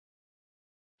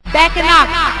Backing up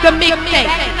the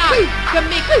mixtape. The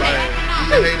mixtape.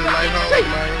 You haters like hoes,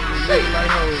 man. You haters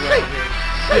like hoes right here.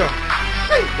 Yeah.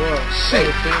 Boy, shit.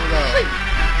 Figure it out.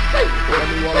 Let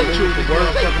me walk through the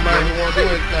world, fucking man who wanna do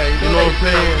anything. You know what I'm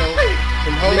saying?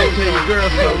 Some hoes tell your girl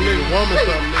something, nigga, woman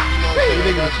something, nigga. You know what I'm saying?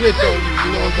 Niggas switch on you, you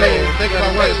know what I'm saying? Think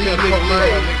about what these niggas,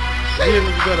 man. You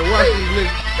better watch these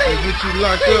niggas and get you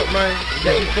locked up, man.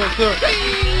 Get you fucked up.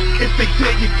 If they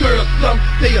tell your girl something,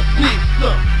 they'll snitch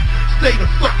something. Stay the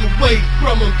fuck away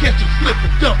from them, catch them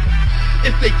slipping dumping.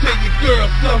 If they tell your girl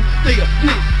something, they'll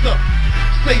snitch something.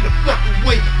 Stay the fuck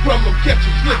away from them, catch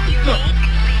them slipping dumping.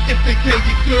 If they tell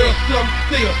your girl something,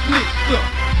 they'll snitch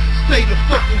something. Stay the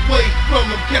fuck away from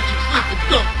them, catch them slipping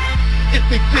dumping. If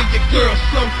they tell your girl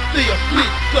something, they'll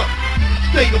snitch something.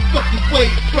 Stay the fuck away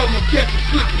from them, catch them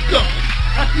slipping dumping.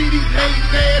 I see these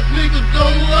hating ass niggas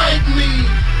don't like me.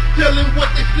 Tell them what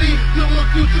they see to my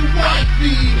future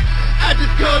wifey. I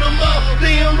just cut them off,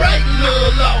 damn right,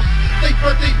 little lost. They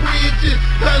burnt they bridges,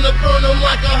 time to burn them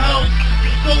like a house.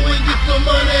 Go and get some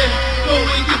money, go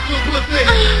and get some pussy.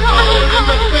 All in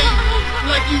my face,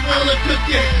 like you wanna cook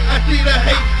it. I see the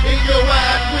hate in your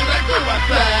eyes when I go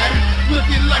outside.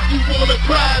 Looking like you wanna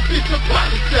cry, bitch,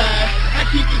 apologize. I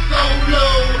keep it so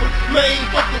low, main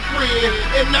fuck a friend.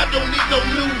 And I don't need no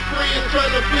new friends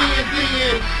trying to blend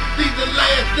in. These are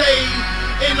last days,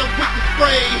 and I'm quick to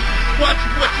spray. Watch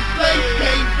what you say,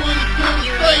 can't put it to the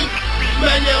face.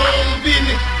 Mind your own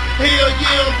business, hell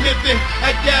yeah I'm pimping.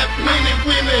 I got plenty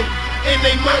women, and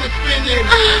they money spending.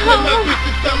 When my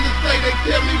bitches come to say, they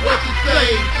tell me what to say.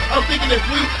 I'm thinking if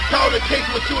we call the case,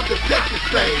 what you a detective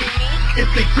say. If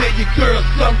they tell your girl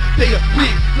something, they'll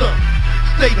snitch something.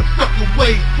 Stay the fuck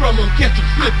away from them, catch them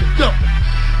slipping dumping.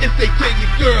 If they tell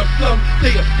your girl something,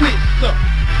 they'll snitch something.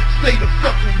 Stay the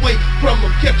fuck away from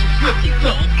them, catch them slipping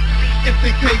dumping. If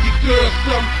they tell your girl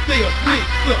something, they'll snitch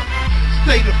something.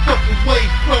 Stay the fuck away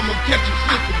from them, catch them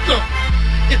slipping dumping.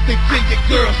 If they tell your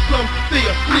girl something,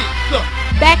 they'll snitch something.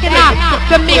 Backing up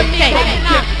the mixtape.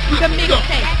 The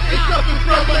mixtape. It's something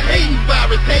from a hating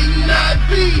virus, hating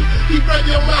IV. He run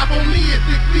your mouth on me at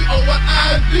 60 over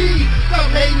IV. Stop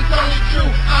hating, it's only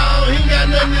true. Oh, he ain't got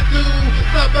nothing to do.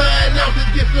 Stop buying ounces,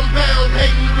 get some pounds,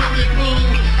 hating rooted blue.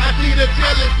 I see the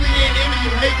jealousy in me,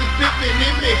 you hate the sipping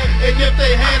in me. And if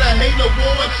they had a hate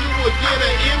award, you would get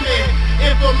an Emmy.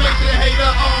 Information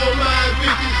hater, all my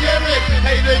bitches share it.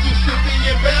 Hater, you should be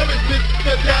embarrassed, bitch,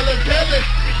 cause tell it.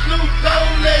 Snoop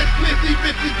Dogg, that splitty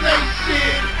bitches ain't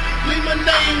shit. Leave my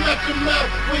name out your mouth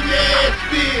when your ass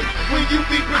spit. When you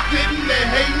be presenting that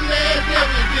hating ass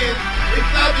evidence,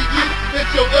 it's obvious that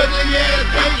your ugly ass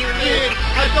hates it.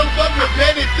 I don't fuck with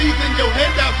petty thieves in your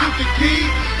handouts you can keep.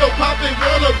 So pop and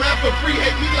wanna rap for free,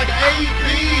 hate me like AB.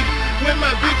 When my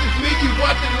bitches meet you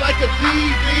watching like a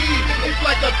TV. It's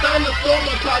like a thunderstorm,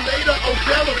 a tornado on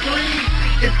channel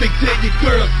 3. If they tell your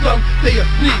girl something, they'll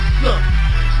snitch something.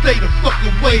 Stay the fuck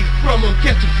away from them,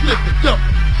 catch them slipping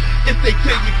dumping. If they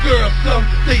tell your girl something,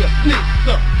 they'll snitch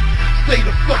something. Stay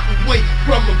the fuck away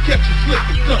from them, catch them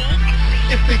slipping dumping.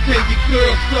 If they tell your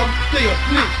girl something, they'll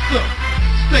snitch something.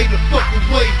 Stay the fuck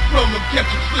away from them, catch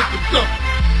them slipping dumping.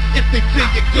 If they tell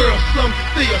your girl something,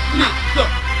 they'll snitch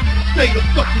something. Stay the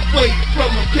fuck away from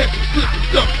them, catch them slipping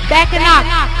dumping. Backing up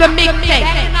the mixtape.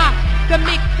 The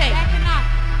mixtape.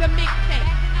 The mixtape.